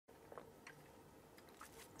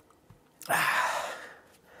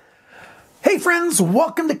friends,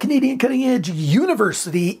 welcome to Canadian Cutting Edge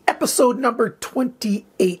University, episode number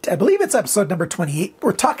 28. I believe it's episode number 28.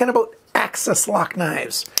 We're talking about access lock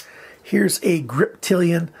knives. Here's a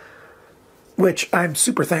Griptilian, which I'm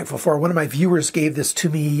super thankful for. One of my viewers gave this to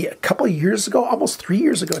me a couple of years ago, almost 3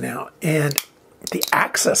 years ago now. And the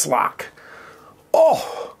access lock.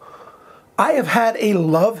 Oh, I have had a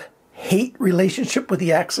love-hate relationship with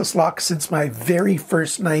the access lock since my very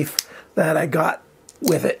first knife that I got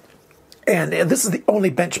with it. And this is the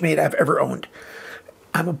only Benchmade I've ever owned.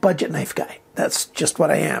 I'm a budget knife guy. That's just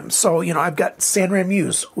what I am. So, you know, I've got Sanram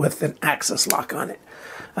U's with an access lock on it.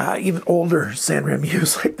 Even older Sanram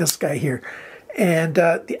U's like this guy here. And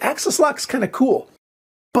the access lock's kind of cool.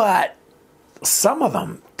 But some of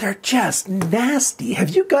them, they're just nasty.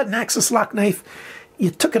 Have you got an access lock knife?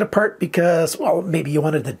 You took it apart because, well, maybe you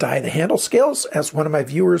wanted to dye the handle scales, as one of my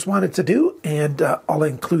viewers wanted to do. And I'll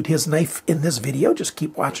include his knife in this video. Just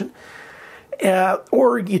keep watching.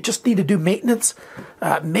 Or you just need to do maintenance.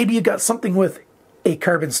 Maybe you got something with a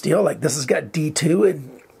carbon steel, like this has got D2,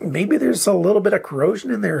 and maybe there's a little bit of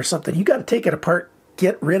corrosion in there or something. You got to take it apart,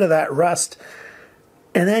 get rid of that rust,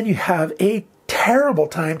 and then you have a terrible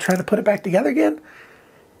time trying to put it back together again.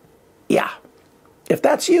 Yeah, if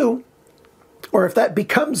that's you, or if that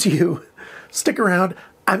becomes you, stick around.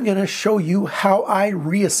 I'm going to show you how I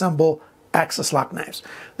reassemble access lock knives.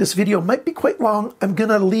 This video might be quite long. I'm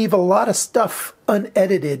going to leave a lot of stuff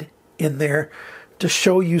unedited in there to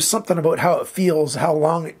show you something about how it feels, how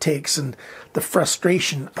long it takes, and the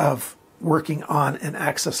frustration of working on an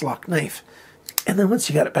access lock knife. And then once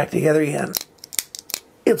you got it back together again,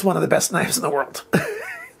 it's one of the best knives in the world.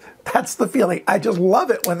 That's the feeling. I just love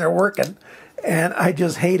it when they're working, and I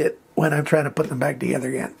just hate it when I'm trying to put them back together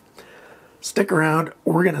again. Stick around.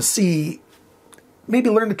 We're going to see, maybe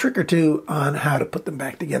learn a trick or two on how to put them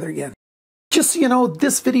back together again. Just so you know,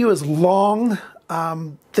 this video is long.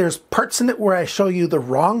 There's parts in it where I show you the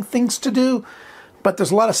wrong things to do, but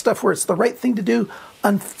there's a lot of stuff where it's the right thing to do.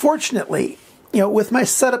 Unfortunately, you know, with my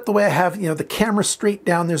setup the way I have, you know, the camera straight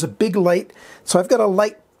down, there's a big light. So I've got a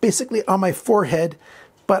light basically on my forehead,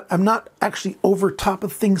 but I'm not actually over top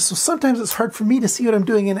of things. So sometimes it's hard for me to see what I'm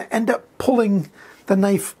doing, and I end up pulling the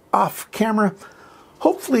knife off camera.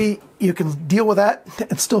 Hopefully you can deal with that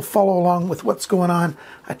and still follow along with what's going on.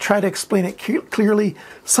 I try to explain it clearly.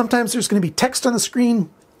 Sometimes there's going to be text on the screen.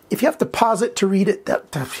 If you have to pause it to read it,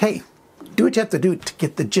 hey, do what you have to do to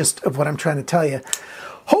get the gist of what I'm trying to tell you.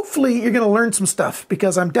 Hopefully you're going to learn some stuff,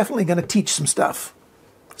 because I'm definitely going to teach some stuff.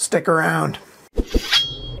 Stick around.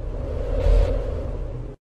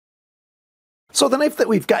 So the knife that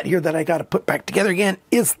we've got here that I got to put back together again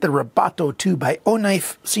is the Roboto 2x0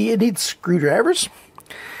 knife. So you need screwdrivers.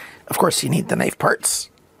 Of course, you need the knife parts,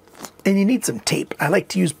 and you need some tape. I like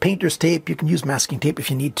to use painter's tape. You can use masking tape if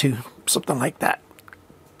you need to, something like that.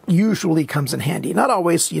 Usually comes in handy. Not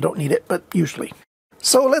always, you don't need it, but usually.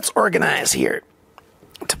 So let's organize here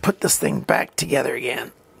to put this thing back together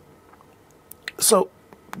again. So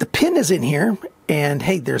the pin is in here, and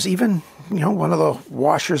hey, there's even, you know, one of the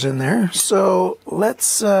washers in there. So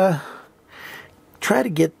let's try to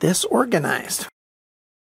get this organized.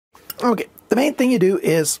 Okay, the main thing you do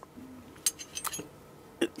is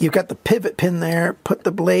you've got the pivot pin there, put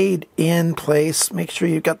the blade in place, make sure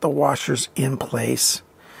you've got the washers in place.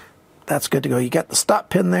 That's good to go. You got the stop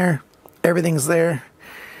pin there, everything's there.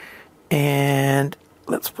 And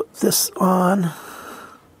let's put this on,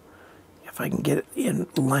 if I can get it in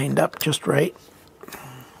lined up just right.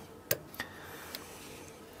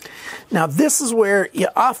 Now this is where you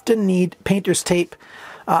often need painter's tape.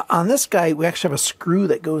 On this guy, we actually have a screw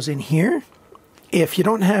that goes in here. If you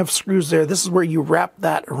don't have screws there, this is where you wrap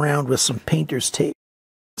that around with some painter's tape.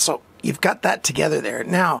 So you've got that together there.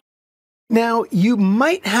 Now you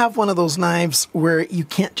might have one of those knives where you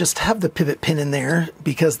can't just have the pivot pin in there,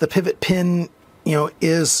 because the pivot pin, you know,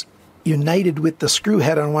 is united with the screw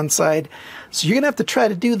head on one side. So you're gonna have to try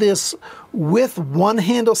to do this with one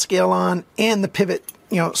handle scale on and the pivot,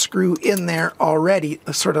 you know, screw in there already,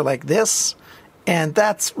 sort of like this. And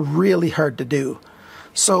that's really hard to do.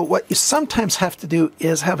 So what you sometimes have to do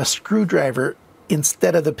is have a screwdriver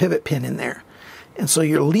instead of the pivot pin in there. And so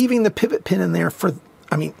you're leaving the pivot pin in there for,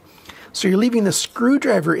 so you're leaving the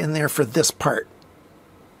screwdriver in there for this part.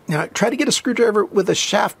 Now try to get a screwdriver with a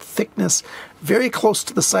shaft thickness very close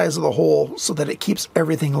to the size of the hole so that it keeps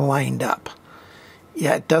everything lined up.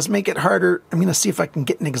 Yeah, it does make it harder. I'm going to see if I can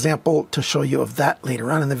get an example to show you of that later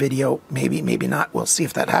on in the video. Maybe, maybe not. We'll see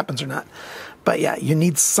if that happens or not. But yeah, you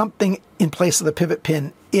need something in place of the pivot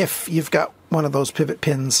pin if you've got one of those pivot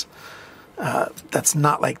pins that's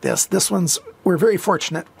not like this. This one's, we're very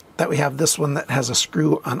fortunate. that we have this one that has a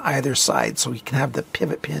screw on either side so we can have the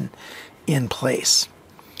pivot pin in place.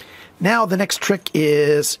 Now the next trick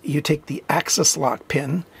is you take the axis lock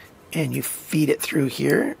pin and you feed it through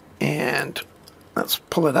here, and let's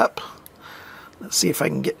pull it up. Let's see if I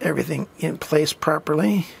can get everything in place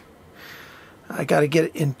properly. I got to get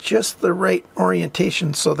it in just the right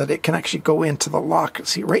orientation so that it can actually go into the lock.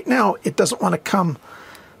 See, right now it doesn't want to come,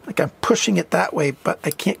 like I'm pushing it that way, but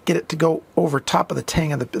I can't get it to go over top of the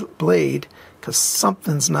tang of the blade because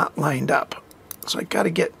something's not lined up. So I got to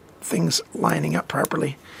get things lining up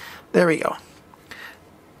properly. There we go.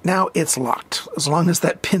 Now it's locked. As long as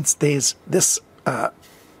that pin stays, this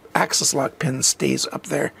axis lock pin stays up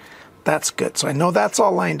there, that's good. So I know that's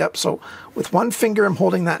all lined up. So with one finger I'm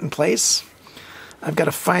holding that in place. I've got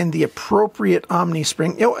to find the appropriate Omni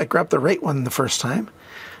spring. I grabbed the right one the first time.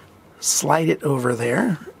 Slide it over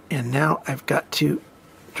there. And now I've got to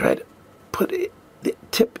try to put the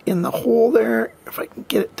tip in the hole there. If I can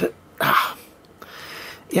get it to...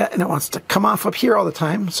 Yeah, and it wants to come off up here all the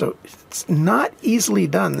time. So it's not easily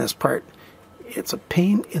done, this part. It's a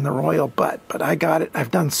pain in the royal butt. But I got it.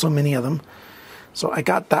 I've done so many of them. So I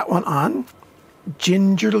got that one on.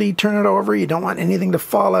 Gingerly turn it over. You don't want anything to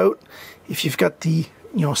fall out. If you've got the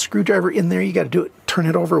screwdriver in there, you got to do it. Turn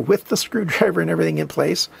it over with the screwdriver and everything in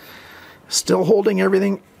place. Still holding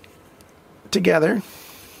everything together.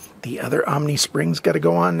 The other Omni spring's got to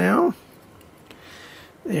go on now.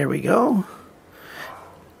 There we go.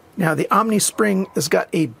 Now the Omni spring has got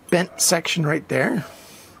a bent section right there.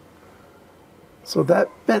 So that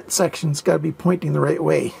bent section's got to be pointing the right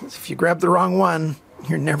way. If you grab the wrong one,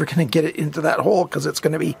 you're never going to get it into that hole because it's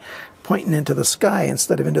going to be pointing into the sky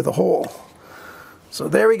instead of into the hole. So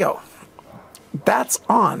there we go. That's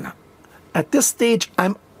on. At this stage,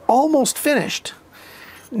 I'm almost finished.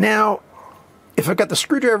 Now, if I've got the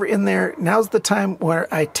screwdriver in there, now's the time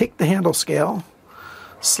where I take the handle scale,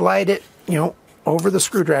 slide it, over the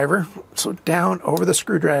screwdriver, so down over the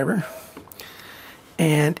screwdriver.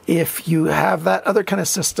 And if you have that other kind of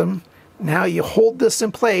system, now you hold this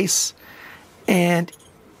in place and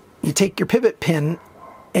you take your pivot pin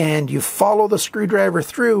and you follow the screwdriver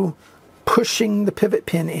through, pushing the pivot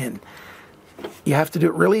pin in. You have to do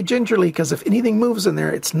it really gingerly because if anything moves in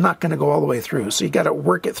there, it's not going to go all the way through. So you got to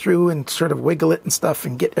work it through and sort of wiggle it and stuff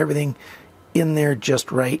and get everything in there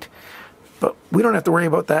just right. But we don't have to worry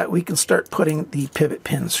about that. We can start putting the pivot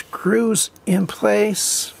pin screws in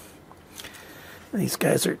place. These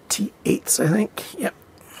guys are T8s, I think. Yep.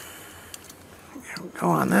 Go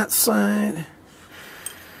on that side.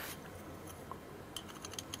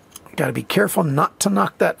 Got to be careful not to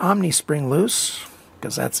knock that Omni spring loose,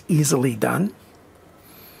 because that's easily done.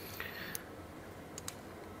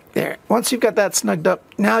 There. Once you've got that snugged up,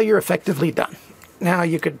 now you're effectively done. Now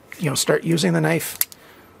you could, start using the knife.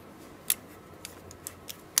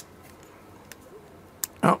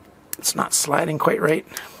 Oh, it's not sliding quite right.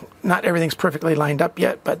 Not everything's perfectly lined up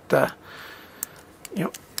yet, but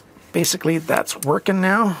basically that's working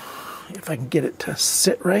now. If I can get it to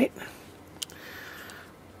sit right.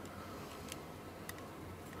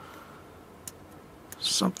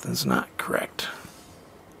 Something's not correct.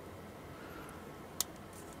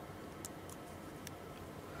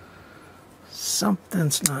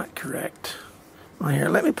 Something's not correct. Well, here,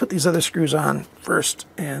 let me put these other screws on first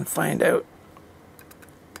and find out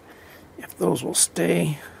if those will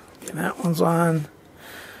stay. Okay, that one's on.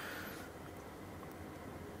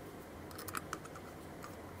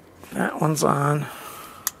 That one's on.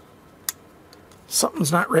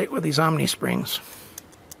 Something's not right with these Omni springs.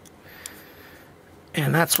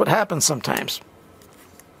 And that's what happens sometimes.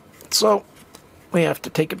 So we have to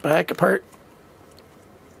take it back apart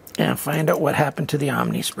and find out what happened to the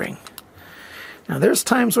Omni spring. Now there's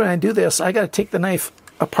times when I do this, I got to take the knife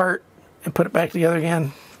apart and put it back together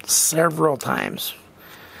again several times.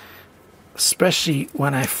 Especially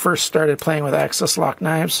when I first started playing with axis lock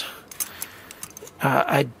knives.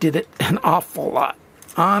 I did it an awful lot.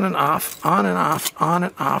 On and off, on and off, on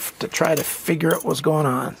and off to try to figure out what's going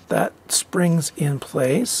on. That spring's in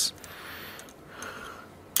place.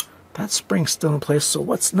 That spring's still in place. So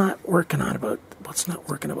what's not working about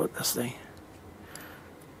this thing?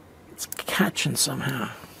 It's catching somehow.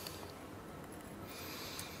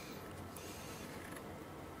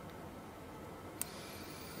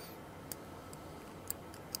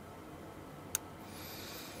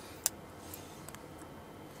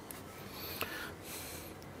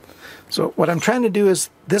 So what I'm trying to do is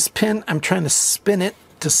this pin, I'm trying to spin it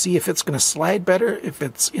to see if it's going to slide better, if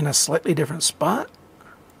it's in a slightly different spot.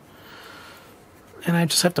 And I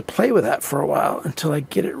just have to play with that for a while until I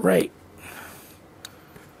get it right.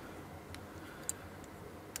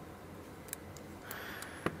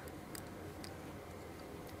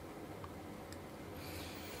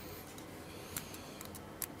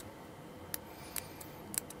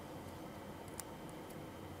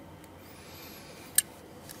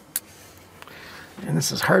 And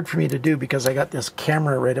this is hard for me to do because I got this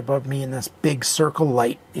camera right above me and this big circle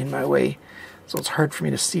light in my way. So it's hard for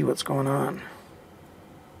me to see what's going on.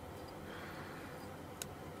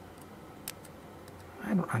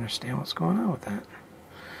 I don't understand what's going on with that.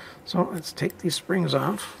 So let's take these springs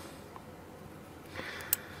off.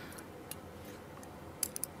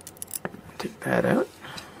 Take that out.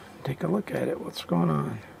 Take a look at it. What's going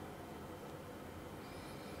on?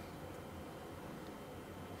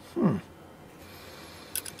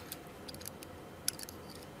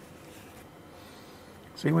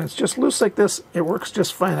 See, when it's just loose like this, it works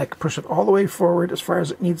just fine. I can push it all the way forward as far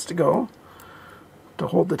as it needs to go to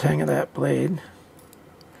hold the tang of that blade.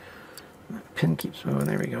 That pin keeps moving.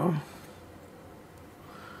 There we go.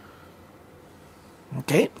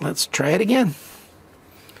 Okay, let's try it again.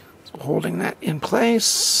 So holding that in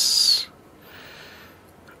place.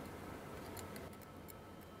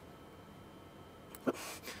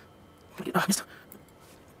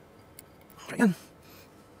 Again.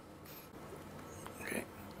 Okay,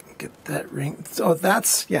 get that ring. So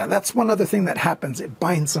that's one other thing that happens. It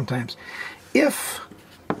binds sometimes. If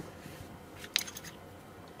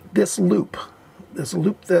this loop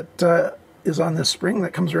that is on this spring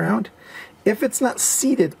that comes around, if it's not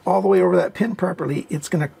seated all the way over that pin properly, it's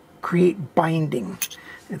going to create binding.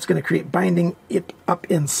 It's going to create binding up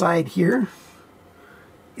inside here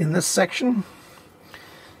in this section,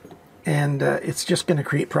 and it's just going to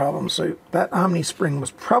create problems. So that Omni spring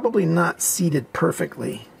was probably not seated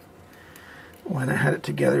perfectly when I had it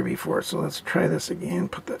together before. So let's try this again.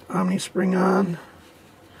 Put that Omni spring on,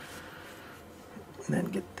 and then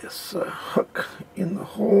get this hook in the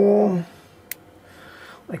hole.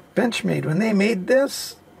 Like Benchmade, when they made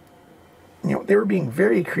this, you know, they were being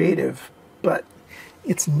very creative, but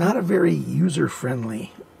it's not a very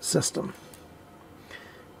user-friendly system.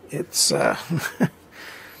 It's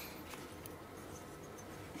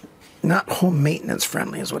not home maintenance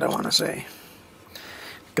friendly is what I want to say.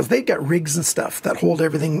 Because they've got rigs and stuff that hold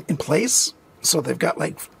everything in place, so they've got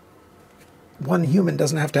like one human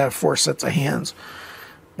doesn't have to have 4 sets of hands.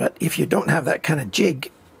 But if you don't have that kind of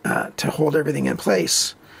jig to hold everything in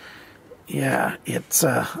place, yeah, it's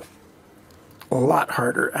a lot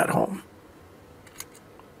harder at home.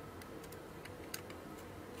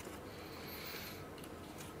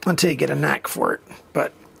 Until you get a knack for it.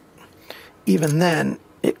 But even then,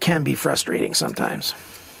 it can be frustrating sometimes.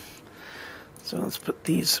 So let's put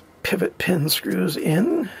these pivot pin screws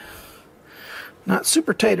in. Not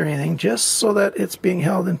super tight or anything, just so that it's being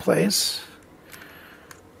held in place.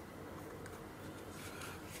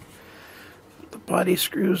 Put the body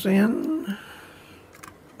screws in.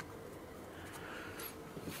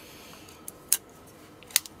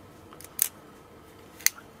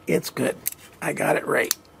 It's good. I got it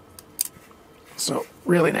right. So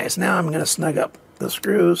really nice. Now I'm going to snug up the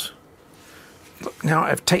screws. Now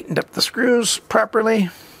I've tightened up the screws properly.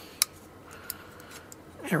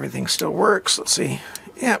 Everything still works. Let's see.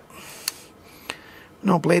 Yep.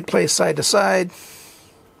 No blade play side to side.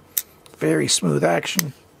 Very smooth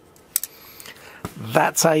action.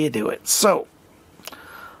 That's how you do it. So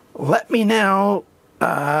let me now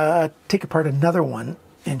take apart another one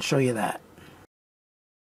and show you that.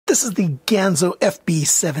 This is the Ganzo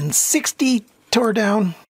FB760 tore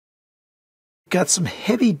down. Got some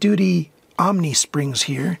heavy duty Omni springs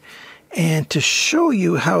here, and to show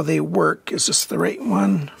you how they work, is this the right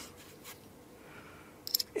one?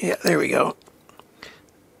 Yeah, there we go.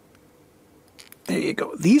 There you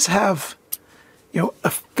go. These have, you know, a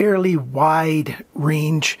fairly wide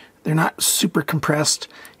range. They're not super compressed,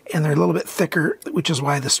 and they're a little bit thicker, which is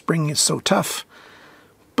why the spring is so tough.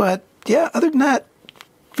 But yeah, other than that,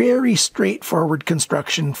 very straightforward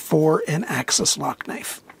construction for an axis lock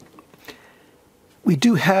knife. We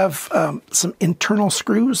do have some internal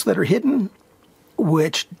screws that are hidden,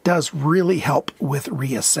 which does really help with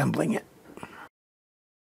reassembling it.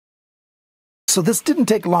 So this didn't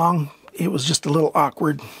take long. It was just a little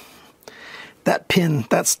awkward. That pin,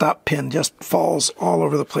 that stop pin, just falls all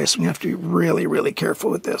over the place. We have to be really, really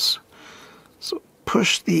careful with this. So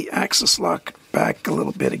push the axis lock back a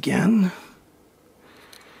little bit again.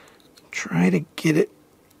 Try to get it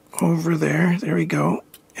over there. There we go.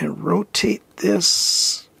 And rotate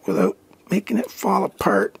this without making it fall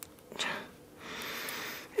apart.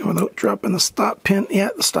 And without dropping the stop pin. Yeah,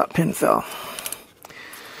 the stop pin fell.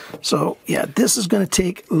 So, yeah, this is going to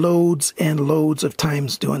take loads and loads of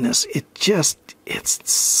times doing this.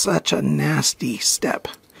 It's such a nasty step.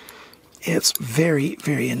 It's very,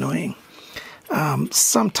 very annoying.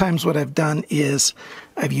 Sometimes what I've done is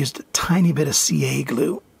I've used a tiny bit of CA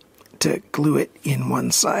glue to glue it in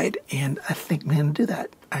one side, and I think I'm going to do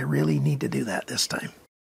that. I really need to do that this time.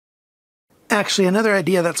 Actually, another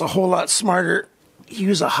idea that's a whole lot smarter,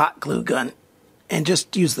 use a hot glue gun and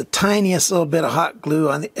just use the tiniest little bit of hot glue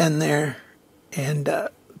on the end there, and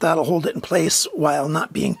that'll hold it in place while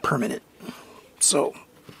not being permanent. So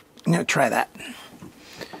I'm going to try that. I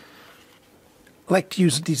like to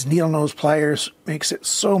use these needle nose pliers. Makes it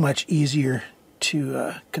so much easier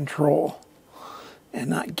to control and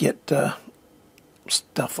not get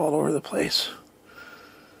stuff all over the place.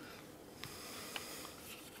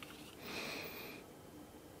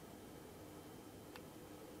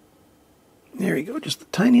 There we go, just the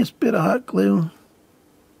tiniest bit of hot glue.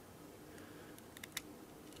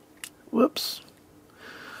 Whoops.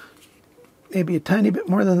 Maybe a tiny bit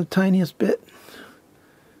more than the tiniest bit.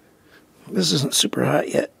 This isn't super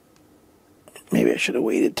hot yet. Maybe I should have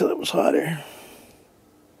waited till it was hotter.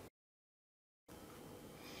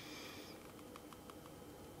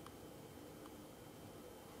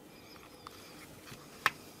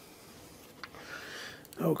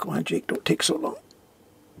 Oh, come on, Jake, don't take so long.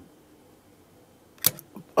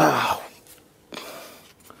 Wow.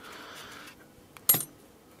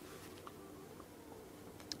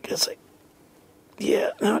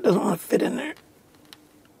 Yeah, no, it doesn't want to fit in there.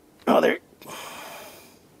 Oh, there.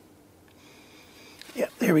 Yeah,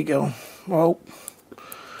 there we go. Whoa.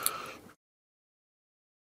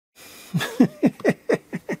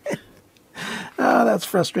 Oh, that's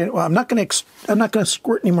frustrating. Well, I'm not going to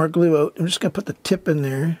squirt any more glue out. I'm just going to put the tip in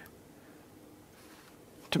there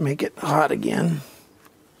to make it hot again.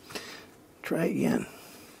 Try again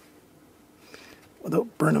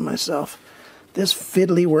without burning myself. This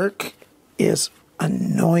fiddly work is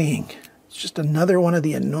annoying. It's just another one of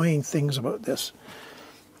the annoying things about this.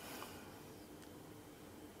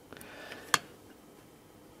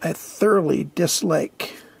 I thoroughly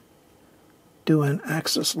dislike doing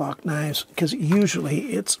axis lock knives because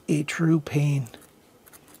usually it's a true pain.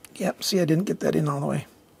 Yep, see, I didn't get that in all the way.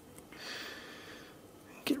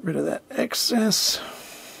 Get rid of that excess.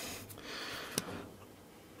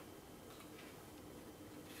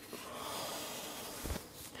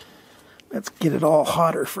 Let's get it all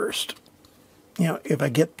hotter first. You know, if I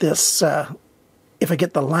get this, if I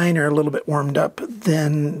get the liner a little bit warmed up,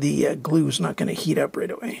 then the glue's not going to heat up right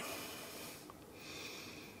away.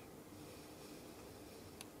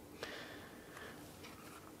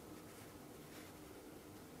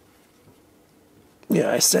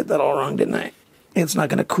 Yeah, I said that all wrong, didn't I? It's not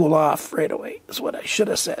going to cool off right away, is what I should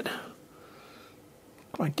have said.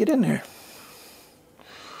 Come on, get in there.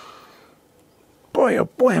 Boy, oh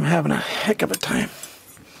boy, I'm having a heck of a time.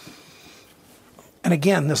 And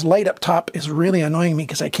again, this light up top is really annoying me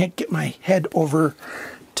because I can't get my head over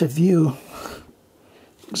to view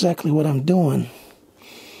exactly what I'm doing.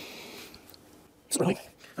 So, let's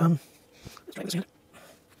try this again.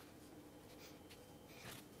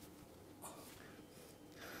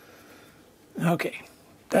 Okay,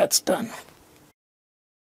 that's done.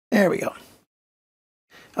 There we go.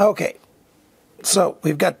 Okay, so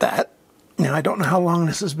we've got that. Now, I don't know how long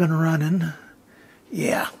this has been running.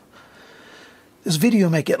 Yeah. This video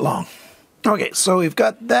may get long. Okay, so we've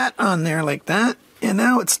got that on there like that. And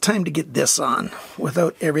now it's time to get this on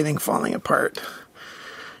without everything falling apart.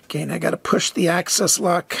 Okay, and I got to push the access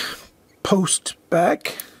lock post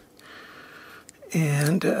back.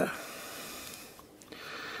 And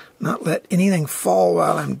not let anything fall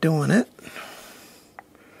while I'm doing it.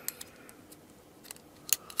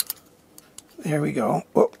 There we go.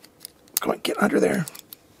 Oh. Come on, get under there.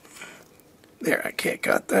 There, okay,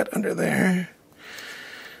 got that under there.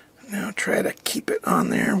 Now try to keep it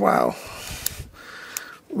on there while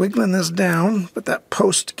wiggling this down, but that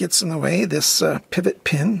post gets in the way, this pivot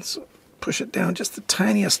pin, so push it down just the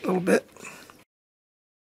tiniest little bit.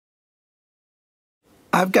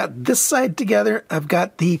 I've got this side together. I've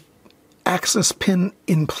got the access pin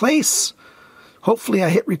in place. Hopefully I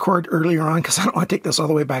hit record earlier on because I don't want to take this all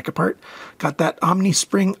the way back apart. Got that Omni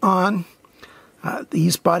spring on.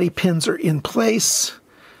 These body pins are in place.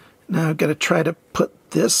 Now I've got to try to put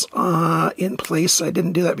this in place. I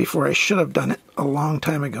didn't do that before. I should have done it a long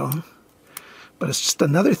time ago. But it's just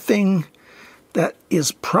another thing that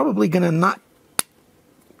is probably going to not...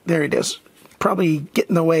 There it is. Probably get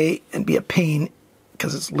in the way and be a pain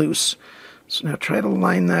because it's loose. So now try to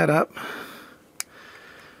line that up.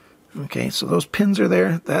 Okay, so those pins are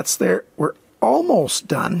there. That's there. We're almost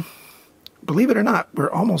done. Believe it or not, we're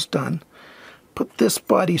almost done. Put this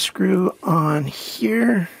body screw on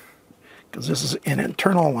here because this is an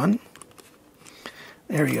internal one.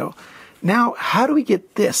 There we go. Now, how do we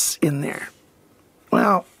get this in there?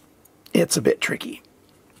 Well, it's a bit tricky.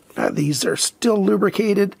 These are still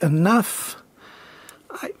lubricated enough.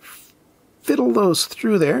 I fiddle those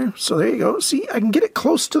through there. So there you go. See, I can get it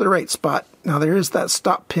close to the right spot. Now there is that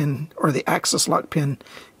stop pin or the axis lock pin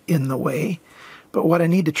in the way. But what I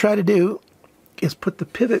need to try to do is put the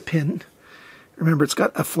pivot pin, remember it's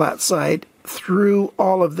got a flat side, through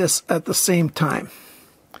all of this at the same time.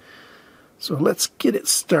 So let's get it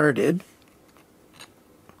started.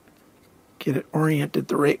 Get it oriented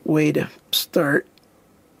the right way to start.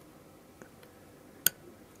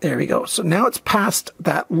 There we go. So now it's past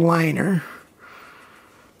that liner.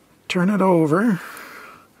 Turn it over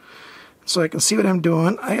so I can see what I'm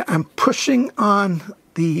doing. I'm pushing on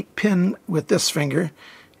the pin with this finger,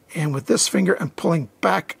 and with this finger I'm pulling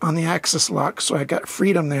back on the axis lock, so I got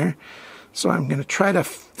freedom there. So I'm going to try to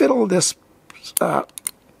fiddle this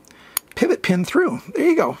pivot pin through. There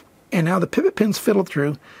you go. And now the pivot pin's fiddled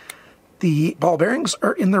through. The ball bearings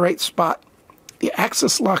are in the right spot. The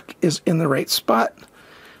axis lock is in the right spot.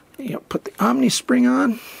 You know, put the Omni spring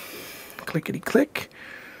on, clickety click,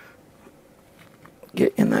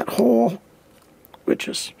 get in that hole, which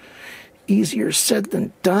is easier said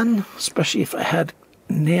than done, especially if I had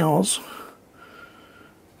nails,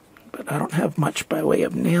 but I don't have much by way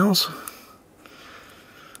of nails.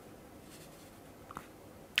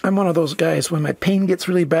 I'm one of those guys, when my pain gets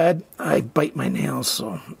really bad, I bite my nails,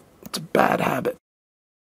 so it's a bad habit.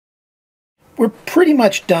 We're pretty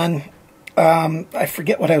much done. I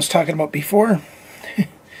forget what I was talking about before.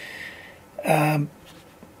 Yeah,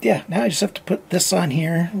 now I just have to put this on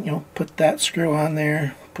here, you know, put that screw on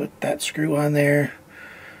there, put that screw on there,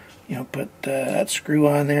 you know, put that screw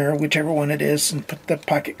on there, whichever one it is, and put the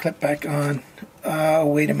pocket clip back on.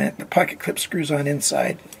 Wait a minute, the pocket clip screws on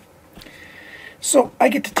inside. So I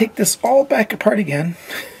get to take this all back apart again.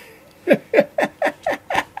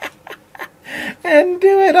 And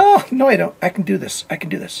do it all. No, I don't. I can do this. I can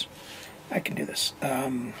do this. I can do this.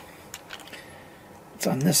 It's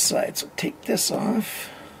on this side, so take this off.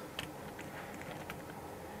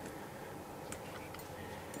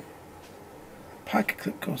 Pocket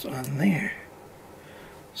clip goes on there.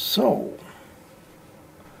 So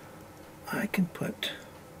I can put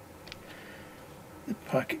the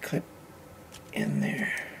pocket clip in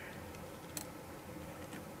there.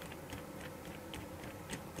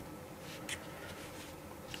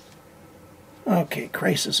 Okay,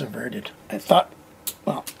 crisis averted. I thought,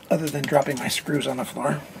 well, other than dropping my screws on the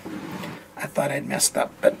floor, I thought I'd messed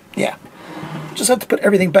up, but yeah. Just have to put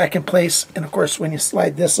everything back in place, and of course when you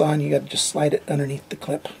slide this on, you got to just slide it underneath the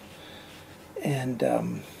clip. And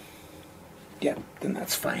yeah, then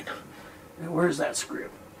that's fine. And where's that screw?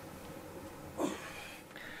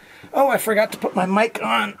 Oh, I forgot to put my mic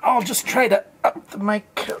on. I'll just try to up the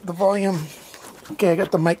mic, the volume. Okay, I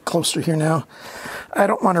got the mic closer here now. I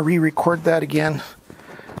don't want to re-record that again.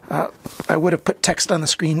 I would have put text on the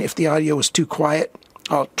screen if the audio was too quiet.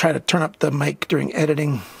 I'll try to turn up the mic during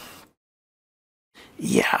editing.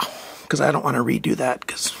 Yeah, because I don't want to redo that,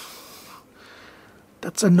 because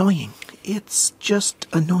that's annoying. It's just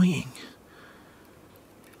annoying.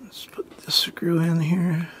 Let's put this screw in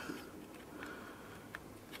here.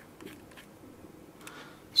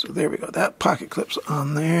 So there we go. That pocket clip's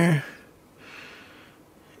on there.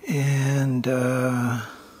 And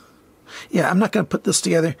yeah, I'm not going to put this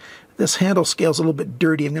together. This handle scale's a little bit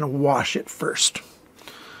dirty. I'm going to wash it first.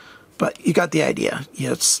 But you got the idea.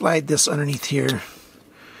 You slide this underneath here.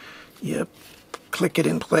 You click it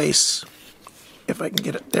in place. If I can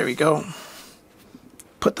get it, there we go.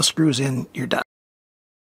 Put the screws in, you're done.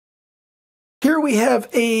 Here we have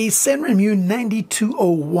a Senremu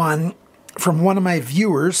 9201 from one of my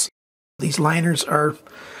viewers. These liners are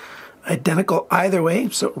identical either way,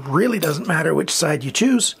 so it really doesn't matter which side you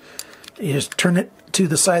choose. You just turn it to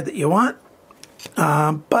the side that you want.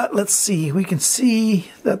 But let's see, we can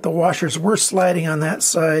see that the washers were sliding on that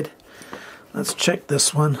side. Let's check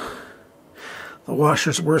this one. The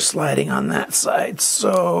washers were sliding on that side,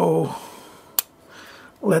 so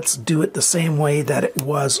let's do it the same way that it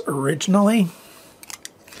was originally.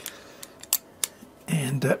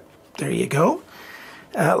 And there you go.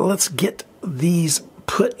 Let's get these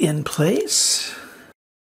put in place.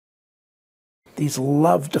 These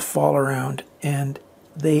love to fall around, and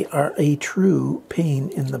they are a true pain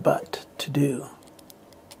in the butt to do.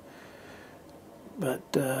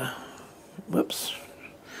 But, whoops.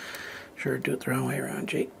 Sure, do it the wrong way around,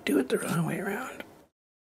 Jake. Do it the wrong way around.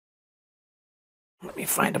 Let me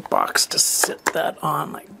find a box to sit that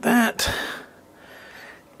on like that.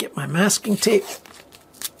 Get my masking tape.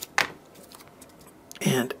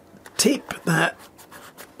 And tape that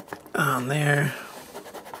on there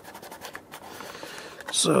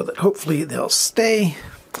so that hopefully they'll stay.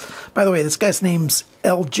 By the way, this guy's name's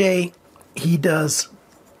LJ. He does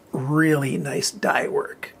really nice dye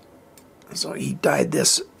work. So he dyed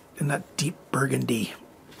this in that deep burgundy.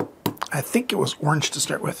 I think it was orange to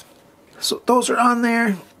start with. So those are on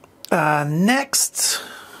there. Next,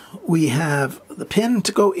 we have the pin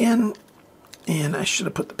to go in. And I should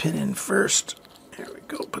have put the pin in first. There we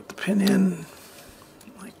go. Put the pin in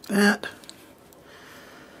like that.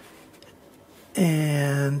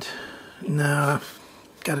 And now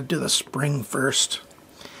got to do the spring first.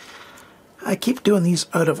 I keep doing these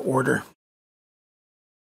out of order.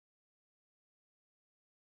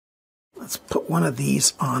 Let's put one of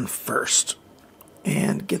these on first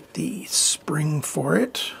and get the spring for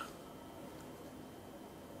it.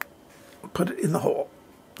 Put it in the hole.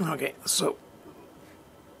 Okay, so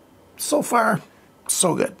far,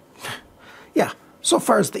 so good. Yeah, so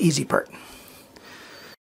far is the easy part.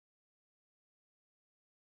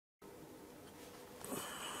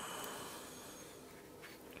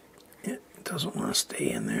 It doesn't want to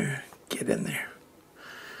stay in there. Get in there.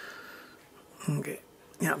 Okay.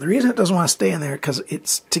 Now, the reason it doesn't want to stay in there because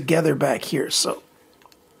it's together back here, so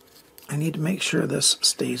I need to make sure this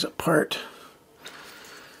stays apart.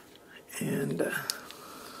 And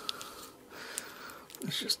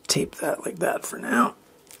let's just tape that like that for now.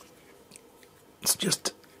 It's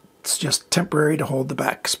just temporary to hold the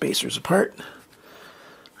back spacers apart.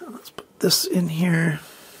 Let's put this in here.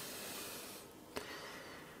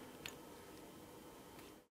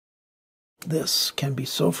 This can be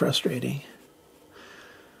so frustrating.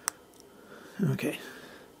 Okay,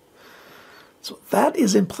 so that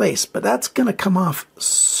is in place, but that's going to come off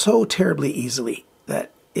so terribly easily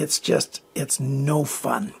that it's no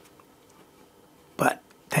fun. But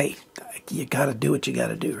hey, you got to do what you got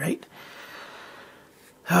to do, right?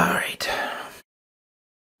 All right,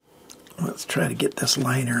 let's try to get this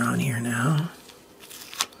liner on here now.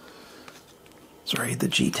 Sorry, the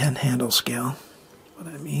G10 handle scale, what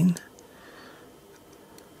I mean.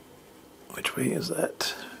 Which way is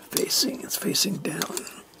that facing? It's facing down.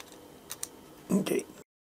 Okay.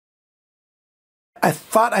 I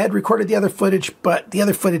thought I had recorded the other footage, but the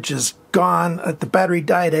other footage is gone. The battery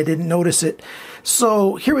died. I didn't notice it.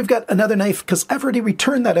 So here we've got another knife, because I've already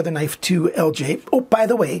returned that other knife to LJ. Oh, by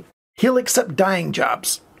the way, he'll accept dyeing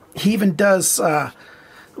jobs. He even does,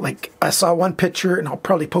 like I saw one picture, and I'll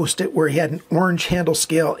probably post it, where he had an orange handle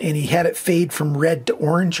scale, and he had it fade from red to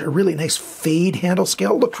orange. A really nice fade handle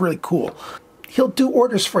scale. It looked really cool. He'll do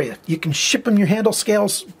orders for you. You can ship him your handle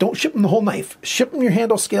scales. Don't ship him the whole knife. Ship him your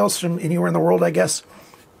handle scales from anywhere in the world, I guess.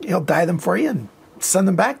 He'll dye them for you and send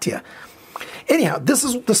them back to you. Anyhow, this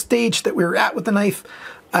is the stage that we were at with the knife.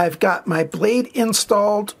 I've got my blade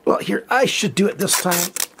installed. Well, here, I should do it this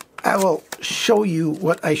time. I will show you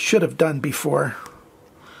what I should have done before.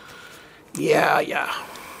 Yeah.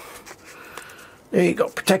 There you go.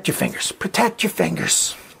 Protect your fingers. Protect your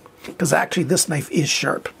fingers. Because actually this knife is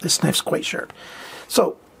sharp. This knife's quite sharp.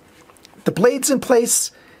 So the blade's in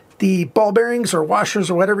place. The ball bearings or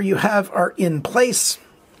washers or whatever you have are in place.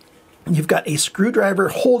 You've got a screwdriver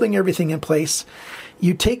holding everything in place.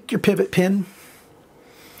 You take your pivot pin.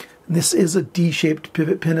 This is a D-shaped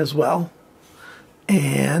pivot pin as well.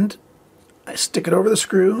 And I stick it over the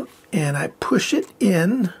screw and I push it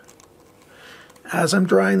in as I'm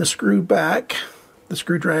drawing the screw back, the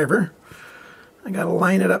screwdriver. I got to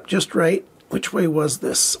line it up just right. Which way was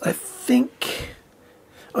this? I think,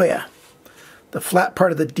 oh yeah, the flat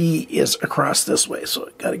part of the D is across this way, so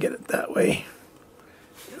I got to get it that way.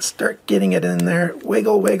 Start getting it in there.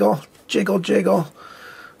 Wiggle, wiggle, jiggle, jiggle,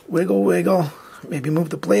 wiggle, wiggle. Maybe move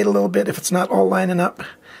the blade a little bit if it's not all lining up.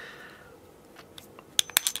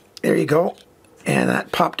 There you go. And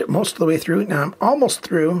that popped it most of the way through. Now I'm almost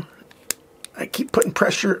through. I keep putting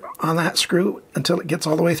pressure on that screw until it gets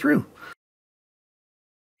all the way through.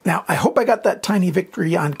 Now, I hope I got that tiny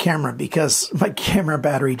victory on camera because my camera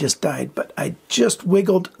battery just died, but I just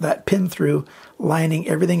wiggled that pin through, lining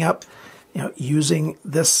everything up, using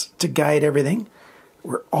this to guide everything.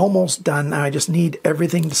 We're almost done now. I just need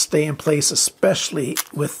everything to stay in place, especially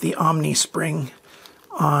with the Omni spring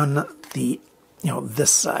on the,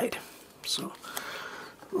 this side. So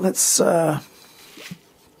let's get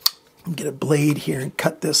a blade here and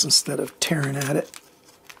cut this instead of tearing at it.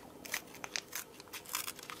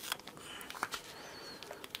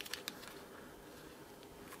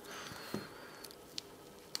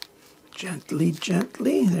 Gently,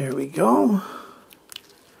 gently, there we go.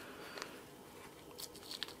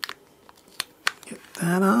 Get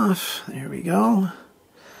that off, there we go.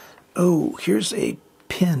 Oh, here's a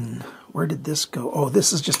pin. Where did this go? Oh,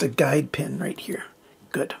 this is just a guide pin right here.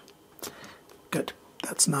 Good, good.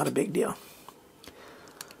 That's not a big deal.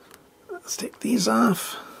 Let's take these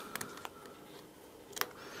off.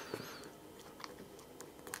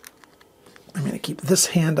 I'm going to keep this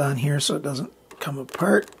hand on here so it doesn't come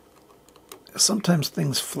apart. Sometimes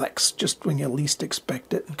things flex just when you least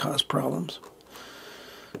expect it and cause problems.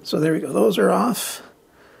 So there we go. Those are off.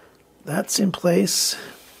 That's in place.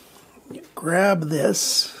 You grab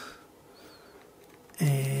this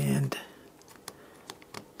and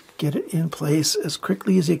get it in place as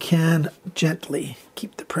quickly as you can, gently.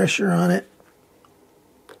 Keep the pressure on it.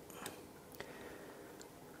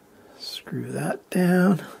 Screw that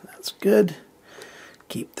down. That's good.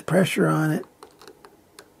 Keep the pressure on it.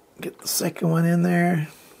 Get the second one in there.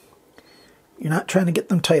 You're not trying to get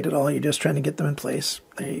them tight at all. You're just trying to get them in place.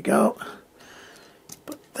 There you go.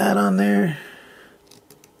 Put that on there.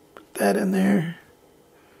 Put that in there.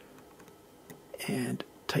 And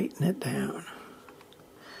tighten it down.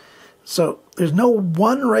 So there's no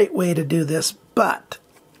one right way to do this, but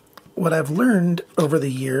what I've learned over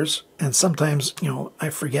the years, and sometimes, you know, I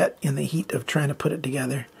forget in the heat of trying to put it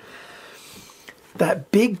together,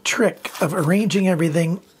 that big trick of arranging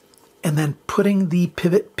everything and then putting the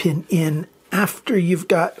pivot pin in after you've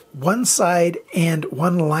got one side and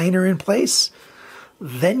one liner in place.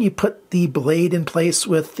 Then you put the blade in place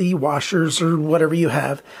with the washers or whatever you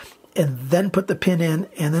have, and then put the pin in,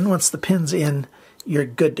 and then once the pin's in, you're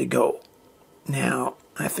good to go. Now,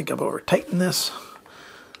 I think I've over-tightened this.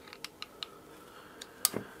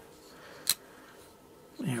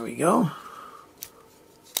 There we go.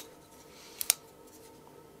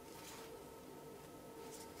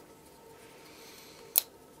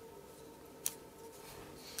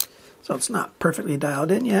 So it's not perfectly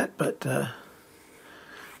dialed in yet, but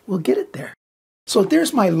we'll get it there. So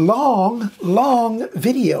there's my long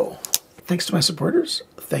video. Thanks to my supporters.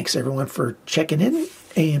 Thanks everyone for checking in.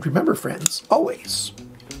 And remember, friends, always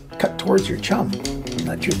cut towards your chum,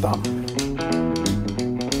 not your thumb.